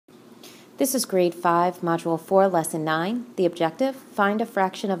This is Grade 5, Module 4, Lesson 9. The objective, find a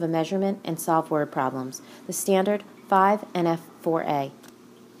fraction of a measurement and solve word problems. The standard, 5 NF4A.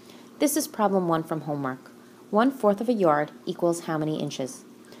 This is problem 1 from homework. 1/4 of a yard equals how many inches?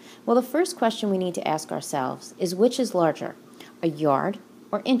 Well, the first question we need to ask ourselves is which is larger, a yard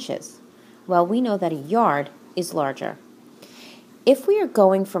or inches? Well, we know that a yard is larger. If we are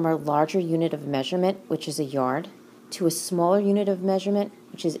going from our larger unit of measurement, which is a yard, to a smaller unit of measurement,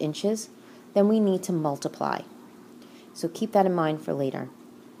 which is inches, then we need to multiply. So keep that in mind for later.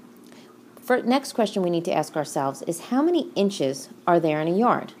 For next question we need to ask ourselves is how many inches are there in a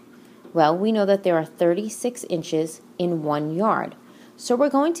yard? Well, we know that there are 36 inches in 1 yard. So we're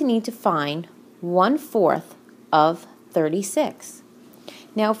going to need to find 1/4 of 36.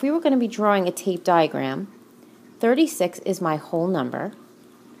 Now, if we were going to be drawing a tape diagram, 36 is my whole number,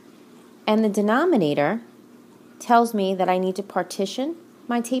 and the denominator tells me that I need to partition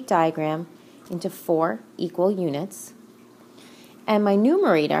my tape diagram into 4 equal units, and my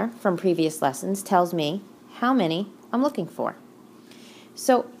numerator from previous lessons tells me how many I'm looking for.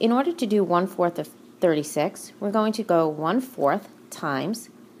 So in order to do 1/4 of 36, we're going to go 1/4 times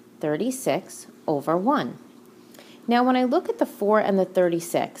 36 over 1. Now when I look at the 4 and the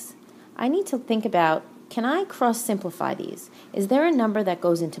 36, I need to think about, can I cross-simplify these? Is there a number that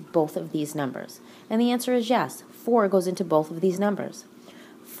goes into both of these numbers? And the answer is yes. 4 goes into both of these numbers.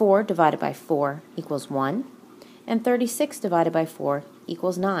 4 divided by 4 equals 1, and 36 divided by 4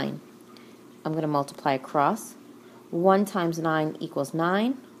 equals 9. I'm going to multiply across. 1 times 9 equals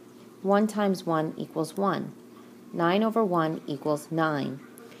 9. 1 times 1 equals 1. 9 over 1 equals 9.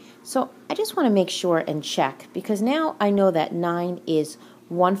 So I just want to make sure and check, because now I know that 9 is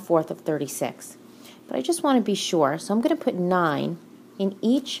 1/4 of 36. But I just want to be sure, so I'm going to put 9 in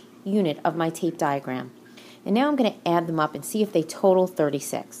each unit of my tape diagram. And now I'm going to add them up and see if they total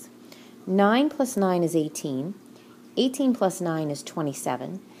 36. 9 plus 9 is 18. 18 plus 9 is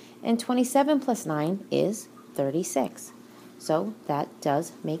 27. And 27 plus 9 is 36. So that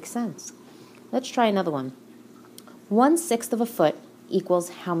does make sense. Let's try another one. 1/6 of a foot equals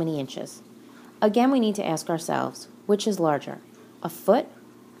how many inches? Again, we need to ask ourselves, which is larger, a foot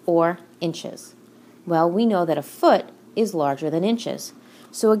or inches? Well, we know that a foot is larger than inches.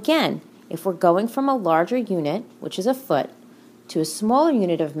 So again, if we're going from a larger unit, which is a foot, to a smaller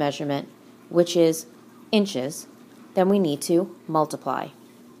unit of measurement, which is inches, then we need to multiply.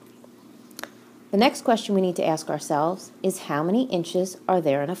 The next question we need to ask ourselves is how many inches are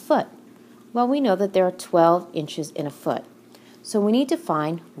there in a foot? Well, we know that there are 12 inches in a foot. So we need to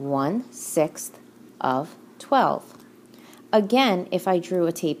find 1/6 of 12. Again, if I drew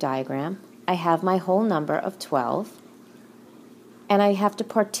a tape diagram, I have my whole number of 12, and I have to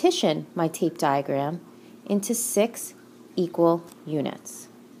partition my tape diagram into 6 equal units.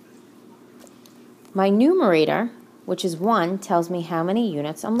 My numerator, which is 1, tells me how many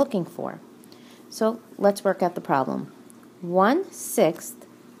units I'm looking for. So let's work out the problem. 1/6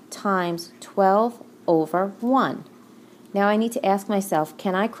 times 12 over 1. Now I need to ask myself,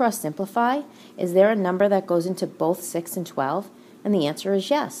 can I cross-simplify? Is there a number that goes into both 6 and 12? And the answer is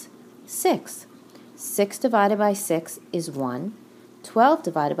yes, 6. 6 divided by 6 is 1. 12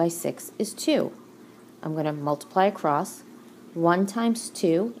 divided by 6 is 2. I'm going to multiply across. 1 times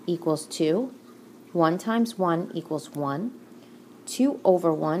 2 equals 2. 1 times 1 equals 1. 2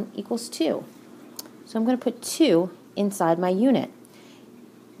 over 1 equals 2. So I'm going to put 2 inside my unit.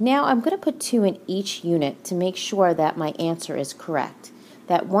 Now I'm going to put 2 in each unit to make sure that my answer is correct.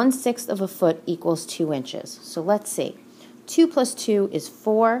 That 1/6 of a foot equals 2 inches. So let's see. 2 plus 2 is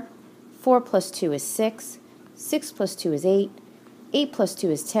 4. 4 plus 2 is 6. 6 plus 2 is 8. 8 plus 2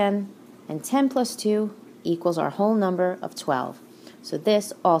 is 10. And 10 plus 2 equals our whole number of 12. So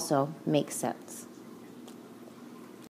this also makes sense.